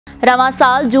रवां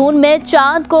साल जून में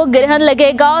चांद को ग्रहण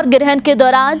लगेगा और ग्रहण के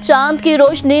दौरान चांद की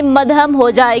रोशनी मध्यम हो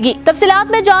जाएगी।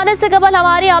 तफसीलात में जाने से कबल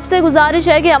हमारी आपसे गुजारिश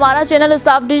है कि हमारा चैनल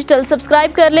औसाफ डिजिटल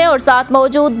सब्सक्राइब कर लें और साथ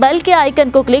मौजूद बेल के आइकन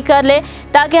को क्लिक कर लें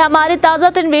ताकि हमारी ताज़ा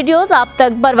तरीन वीडियोस आप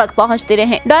तक बर वक्त पहुँचती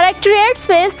रहें। Directorate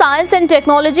space science and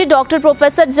technology doctor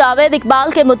professor Javed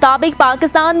Iqbal के मुताबिक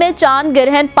पाकिस्तान में चांद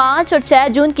ग्रहण 5 और 6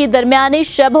 जून की दरमियानी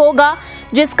शब होगा,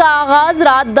 जिसका आगाज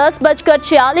रात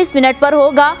 10:46 पर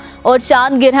होगा और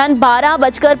चांद ग्रहण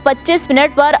 12:25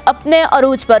 पर अपने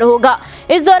अरूज पर होगा।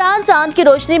 इस दौरान चांद की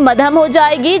रोशनी मध्यम हो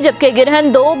जाएगी, जबकि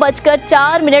ग्रहण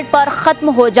 2:04 पर खत्म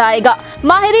हो जाएगा।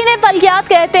 माहिरीन फल्कियात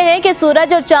कहते हैं कि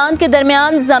सूरज और चांद के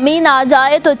दरमियान जमीन आ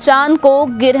जाए तो चांद को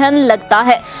ग्रहण लगता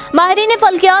है। माहिरीन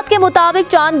फल्कियात के मुताबिक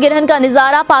चांद ग्रहण का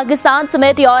नजारा पाकिस्तान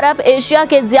समेत यूरोप, एशिया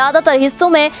के ज्यादातर हिस्सों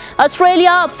में,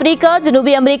 ऑस्ट्रेलिया, अफ्रीका,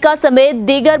 जनूबी अमेरिका समेत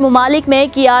दीगर ममालिक में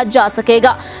किया जा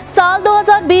सकेगा। साल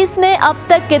 2020 में अब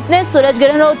तक कितने सूरज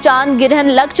ग्रहण और चांद ग्रहण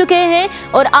लग चुके हैं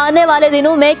और आने वाले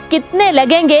दिनों में कितने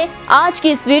लगेंगे, आज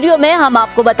की इस वीडियो में हम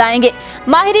आपको बताएंगे।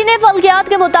 माहिरीन फल्कियात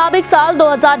के मुताबिक साल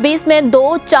 2020 में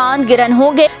 2 चांद ग्रहण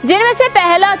होंगे, जिनमें से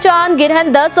पहला चांद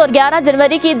ग्रहण 10 और 11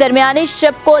 जनवरी की दरमियानी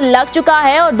शब को लग चुका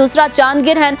है और दूसरा चांद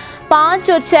ग्रहण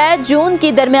 5 और 6 जून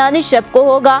की दरमियानी शब को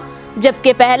होगा,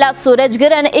 जबकि पहला सूरज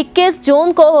ग्रहण 21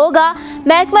 जून को होगा।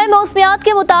 महकमा मौसमियात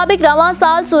के मुताबिक रवां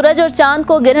साल सूरज और चांद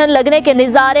को ग्रहण लगने के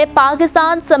नज़ारे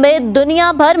पाकिस्तान समेत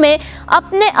दुनिया भर में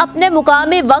अपने अपने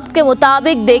मुकामी वक्त के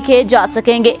मुताबिक देखे जा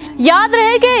सकेंगे। याद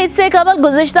रहे कि इससे कबल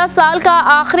गुज़िश्ता साल का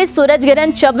आखिरी सूरज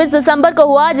ग्रहण 26 दिसंबर को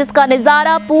हुआ, जिसका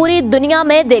नज़ारा पूरी दुनिया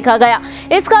में देखा गया।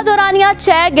 इसका दौरानिया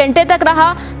 6 घंटे तक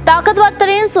रहा। ताकतवर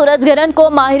तरीन सूरज ग्रहण को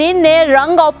माहिरीन ने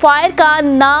रंग ऑफ फायर का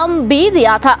नाम भी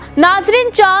दिया था। नाजरीन,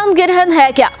 चांद ग्रहण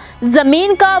है क्या?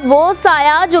 जमीन का वो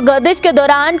साया जो गर्दिश के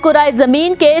दौरान कुराए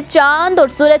जमीन के चांद और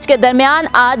सूरज के दरमियान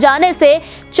आ जाने से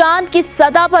चांद की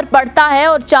सतह पर पड़ता है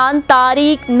और चांद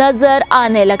तारीक नजर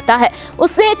आने लगता है,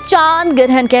 उसे चांद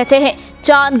ग्रहण कहते हैं।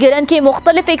 चांद ग्रहण की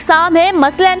मुख्तलिफ इकसाम है,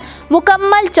 मसलन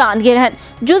मुकम्मल चांद ग्रहण,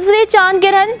 जुज़वी चांद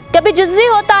ग्रहण। कभी जुज़वी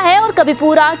होता है और कभी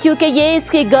पूरा, क्योंकि ये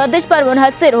इसकी गर्दिश पर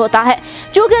मुनहसर होता है।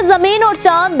 चूँकि ज़मीन और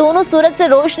चांद दोनों सूरज से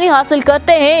रोशनी हासिल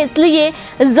करते हैं, इसलिए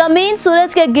ज़मीन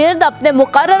सूरज के गिर्द अपने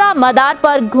मुकर्ररा मदार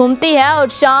पर घूमती है और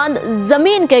चांद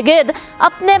ज़मीन के गिर्द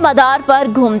अपने मदार पर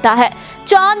घूमता है।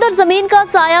 चांद और ज़मीन का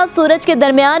साया सूरज के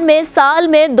दरमियान में साल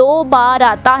में 2 बार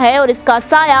आता है और इसका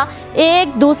साया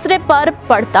एक दूसरे पर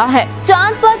पड़ता है।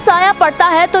 चांद पर साया पड़ता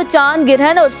है तो चांद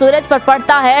ग्रहण और सूरज पर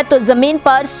पड़ता है तो जमीन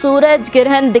पर सूरज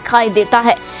ग्रहण दिखाई देता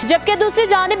है। जबकि दूसरी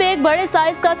जानिब एक बड़े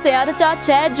साइज का सैयारचा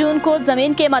 6 जून को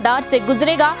जमीन के मदार से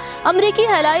गुजरेगा। अमरीकी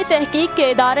हवाई तहकीक के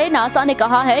इदारे नासा ने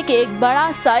कहा है कि एक बड़ा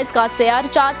साइज का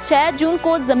सैयारचा 6 जून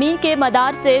को जमीन के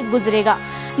मदार से गुजरेगा।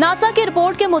 नासा की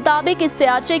रिपोर्ट के मुताबिक इस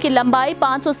सैयारचे की लंबाई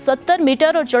 570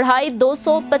 मीटर और चौड़ाई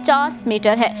 250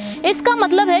 मीटर है। इसका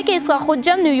मतलब है कि इसका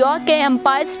खुज्जम न्यूयॉर्क के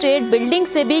एम्पायर स्टेट बिल्डिंग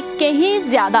से भी कहीं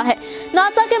ज्यादा है।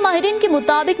 नासा के माहिरीन के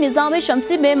मुताबिक निज़ाम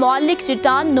शमसी में मौलिक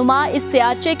चट्टान नुमा इस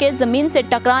सैयारचे के जमीन से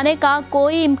टकराने का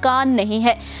कोई इम्कान नहीं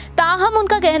है। ताहम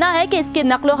उनका कहना है कि इसकी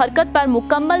नकलो हरकत पर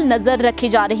मुकम्मल नजर रखी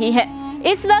जा रही है।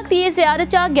 इस वक्त ये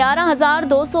सैयारचा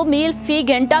 11,200 मील फी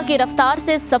घंटा की रफ्तार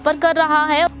से सफर कर रहा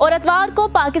है और इतवार को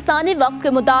पाकिस्तानी वक्त के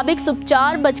मुताबिक सुबह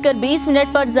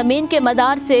 4:20 पर जमीन के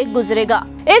मदार से गुजरेगा।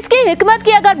 इसकी हिकमत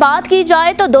की अगर बात की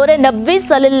जाए तो दौरे नबवी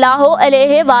सल्लल्लाहु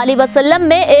अलैहि वसल्लम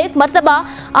में एक मरतबा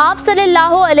आप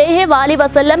सल्लल्लाहु अलैहि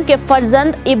वसल्लम के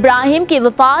फर्जंद इब्राहिम की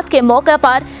वफात के मौके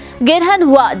पर ग्रहण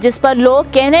हुआ, जिस पर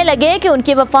लोग कहने लगे कि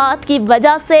उनकी वफात की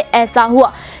वजह से ऐसा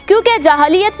हुआ, क्योंकि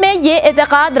जहालियत में ये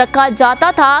एतकाद रखा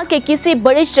जाता था कि किसी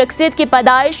बड़ी शख्सियत की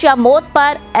पैदाइश या मौत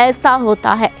पर ऐसा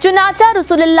होता है। चुनाचा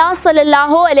रसूलुल्लाह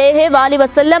सल्लल्लाहु अलैहि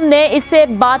वसल्लम ने इसे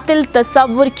बातिल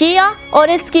तस्वुर किया और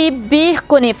इसकी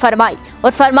बेखुनी फरमाई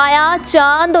और फरमाया,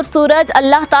 चांद और सूरज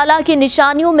अल्लाह ताला की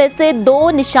निशानियों में से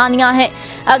 2 निशानियां हैं।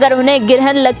 अगर उन्हें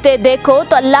ग्रहण लगते देखो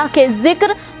तो अल्लाह के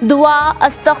जिक्र, दुआ,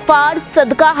 इस्तग़फ़ार,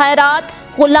 सदका खैरात,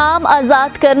 गुलाम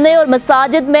आज़ाद करने और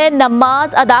मसाजिद में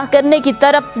नमाज अदा करने की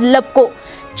तरफ लपको।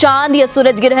 चांद या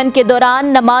सूरज ग्रहण के दौरान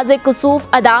नमाज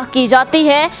कुसूफ अदा की जाती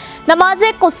है। नमाज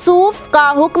कुसूफ का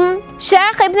हुक्म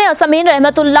शेख इब्न असमीन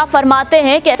रहमतुल्लाह फरमाते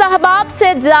हैं कि सहबाब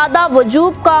से ज्यादा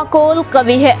वजूब का कौल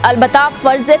कवी है, अलबत्ता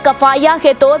फर्ज कफाया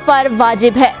के तौर पर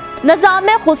वाजिब है। निज़ाम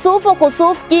खुसूफ व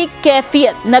कुसूफ की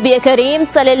कैफियत नबी करीम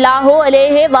सल्लल्लाहु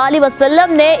अलैहि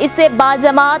वसल्लम ने इसे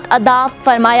बाजमात अदा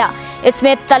फरमाया।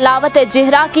 इसमें तलावत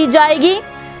जिहरा की जाएगी।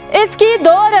 इसकी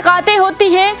 2 रकातें होती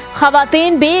हैं।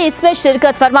 ख़वातीन भी इसमें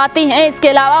शिरकत फरमाती हैं। इसके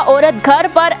अलावा औरत घर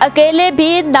पर अकेले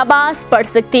भी नमाज पढ़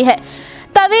सकती है।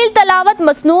 तवील तलावत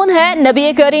मसनून है।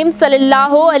 नबी करीम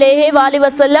सल्लल्लाहु अलैहि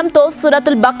वसल्लम तो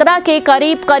सूरतुल बकरा के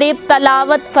करीब करीब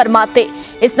तलावत फरमाते।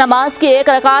 इस नमाज की एक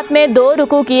रकात में 2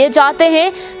 रुकू किए जाते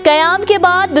हैं। क़याम के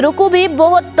बाद रुकू भी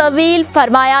बहुत तवील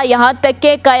फरमाया, यहाँ तक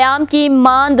के क़याम की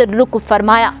मांद रुकू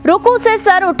फरमाया। रुकू से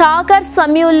सर उठाकर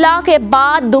समीउल्लाह के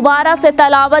बाद दोबारा से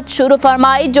तलावत शुरू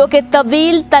फरमाई, जो कि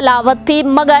तवील तलावत थी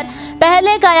मगर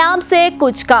पहले क़याम से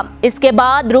कुछ कम। इसके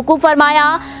बाद रुकू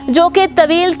फरमाया जो कि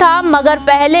तवील था मगर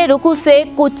पहले रुकू से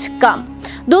कुछ कम।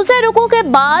 दूसरे रुकू के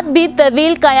बाद भी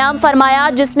तवील क़याम फरमाया,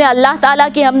 जिसमें अल्लाह ताला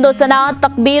की हम्द व सना,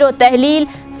 तकबीर और तहलील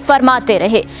फरमाते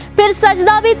रहे। फिर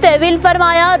सजदा भी तवील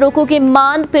फरमाया, रुकू की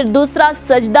मांद, फिर दूसरा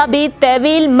सजदा भी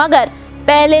तवील मगर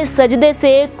पहले सजदे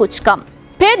से कुछ कम।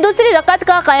 फिर दूसरी रकत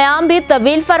का क़याम भी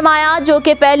तवील फरमाया, जो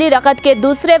कि पहली रकत के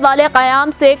दूसरे वाले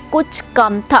क़याम से कुछ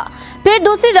कम था। फिर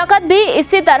दूसरी रकत भी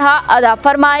इसी तरह अदा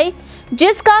फरमाई।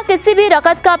 जिसका किसी भी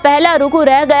रकत का पहला रुकू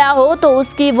रह गया हो तो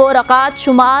उसकी वो रकात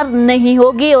शुमार नहीं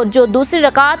होगी, और जो दूसरी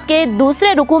रकात के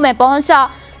दूसरे रुकू में पहुंचा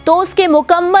तो उसकी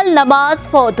मुकम्मल नमाज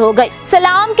फौत हो गई।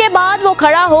 सलाम के बाद वो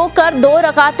खड़ा होकर 2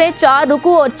 रकातें 4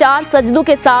 रुकू और 4 सजदों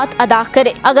के साथ अदा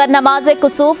करे। अगर नमाज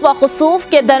कुसूफ व खुसूफ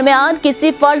के दरमियान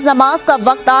किसी फर्ज नमाज का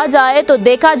वक्त आ जाए तो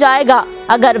देखा जाएगा,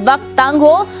 अगर वक्त तंग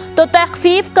हो तो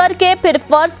तखफीफ करके फिर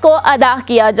फर्ज को अदा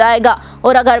किया जाएगा,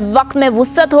 और अगर वक्त में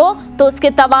वुसअत हो तो उसके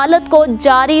तवालत को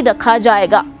जारी रखा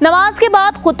जाएगा। नमाज के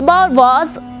बाद खुतबा और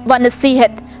वाज व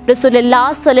नसीहत।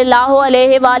 रसूलुल्लाह सल्लल्लाहु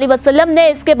अलैहि वसल्लम ने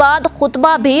इसके बाद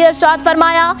खुतबा भी इरशाद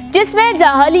फरमाया, जिसमें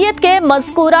जहलियत के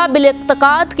मज़कूरा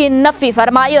बिल-इक़्तिक़ाद की नफ़ी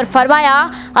फरमाई और फरमाया,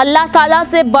 अल्लाह ताला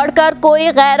से बढ़कर कोई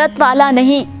गैरत वाला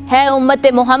नहीं है उम्मत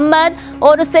मोहम्मद,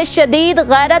 और उससे शदीद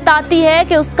गैरत आती है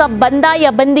कि उसका बंदा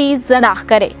या बंदी ज़ना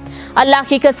करे। अल्लाह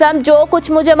की कसम, जो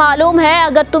कुछ मुझे मालूम है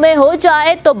अगर तुम्हें हो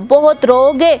जाए तो बहुत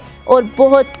रोगे और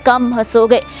बहुत कम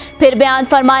हंसोगे। फिर बयान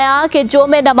फरमाया कि जो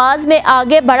मैं नमाज में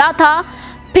आगे बढ़ा था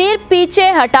फिर पीछे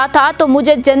हटा था तो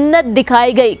मुझे जन्नत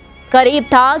दिखाई गई। करीब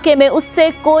था कि मैं उससे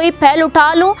कोई फैल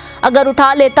उठा लूं, अगर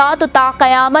उठा लेता तो ता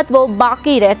क़यामत वो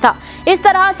बाकी रहता। इस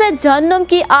तरह से जहन्नुम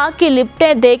की आग की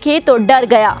लिपटें देखी तो डर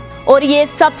गया, और ये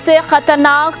सबसे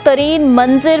खतरनाक तरीन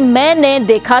मंजिर मैंने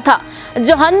देखा था।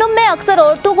 जहन्नुम में अक्सर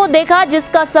औरतों को देखा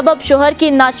जिसका सबब शोहर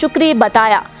की नाशुक्री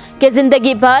बताया कि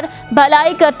जिंदगी भर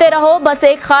भलाई करते रहो, बस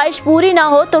एक ख्वाहिश पूरी ना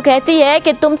हो तो कहती है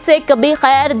कि तुमसे कभी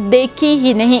खैर देखी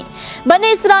ही नहीं।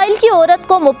 बने इसराइल की औरत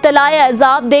को मुब्तलाए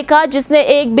अजाब देखा, जिसने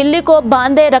एक बिल्ली को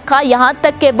बांधे रखा यहाँ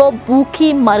तक कि वो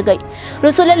भूखी मर गई।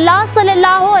 रसूलुल्लाह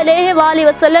सल्लल्लाहु अलैहि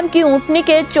वसल्लम की ऊँटनी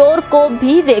के चोर को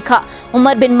भी देखा।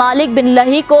 उमर बिन मालिक बिन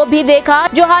लही को भी देखा,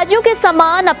 जो हाजियों के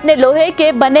समान अपने लोहे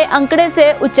के बने अंकड़े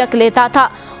से उचक लेता था,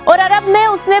 और अरब में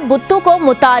उसने बुत्तों को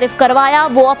मुतारिफ करवाया।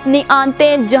 वो अपनी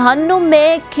आंतें जहन्नुम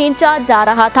में खींचा जा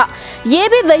रहा था। ये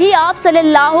भी वही आप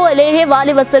सल्लल्लाहु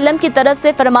अलैहि वसल्लम की तरफ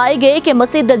से फरमाई गई कि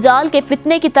मसीह दज्जाल के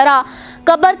फितने की तरह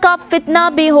कब्र का फितना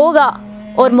भी होगा,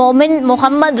 और मोमिन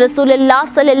मोहम्मद रसूलुल्लाह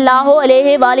सल्लल्लाहु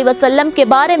अलैहि वसल्लम के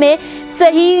बारे में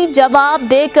सही जवाब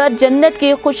देकर जन्नत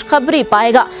की खुशखबरी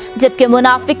पाएगा, जबकि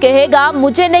मुनाफिक कहेगा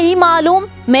मुझे नहीं मालूम,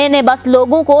 मैंने बस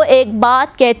लोगों को एक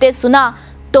बात कहते सुना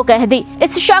तो कह दी।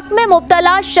 इस शक में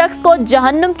मुब्तला शख्स को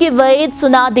जहन्नुम की वईद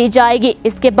सुना दी जाएगी।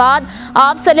 इसके बाद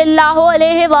आप सल्लल्लाहु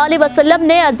अलैहि वसल्लम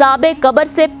ने अज़ाबे कब्र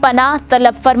से पनाह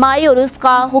तलब फरमाई और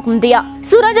उसका हुक्म दिया।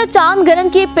 सूरज और चांद ग्रहण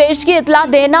की पेश की इतला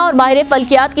देना और माहिर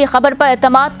फल्कियात की खबर पर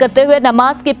एतमाद करते हुए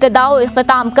नमाज की इब्तिदा और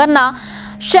इख्तिताम करना।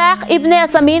 शेख इब्ने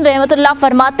असमीन रहमतुल्लाह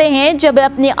फरमाते हैं, जब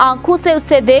अपनी आंखों से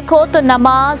उसे देखो तो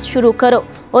नमाज शुरू करो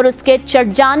और उसके चढ़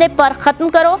जाने पर खत्म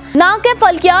करो, ना के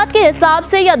फल्कियात के हिसाब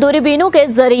से या दूरबीनों के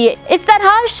जरिए। इस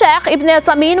तरह शेख इब्ने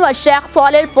असमीन व शेख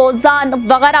सालिह फौजान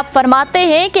वगैरह फरमाते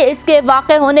हैं कि इसके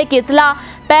वाक़े होने की इतला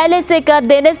पहले से कर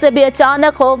देने से भी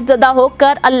अचानक खौफजदा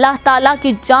होकर अल्लाह ताला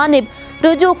की जानिब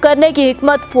रुजू करने की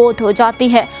हिकमत फोत हो जाती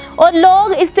है, और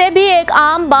लोग इससे भी एक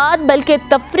आम बात बल्कि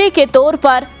तफरी के तौर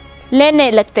पर लेने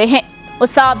लगते हैं।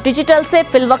 औसाफ डिजिटल से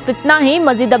फिल वक्त इतना ही।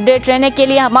 मजीद अपडेट रहने के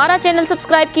लिए हमारा चैनल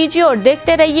सब्सक्राइब कीजिए और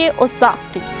देखते रहिए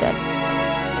औसाफ डिजिटल।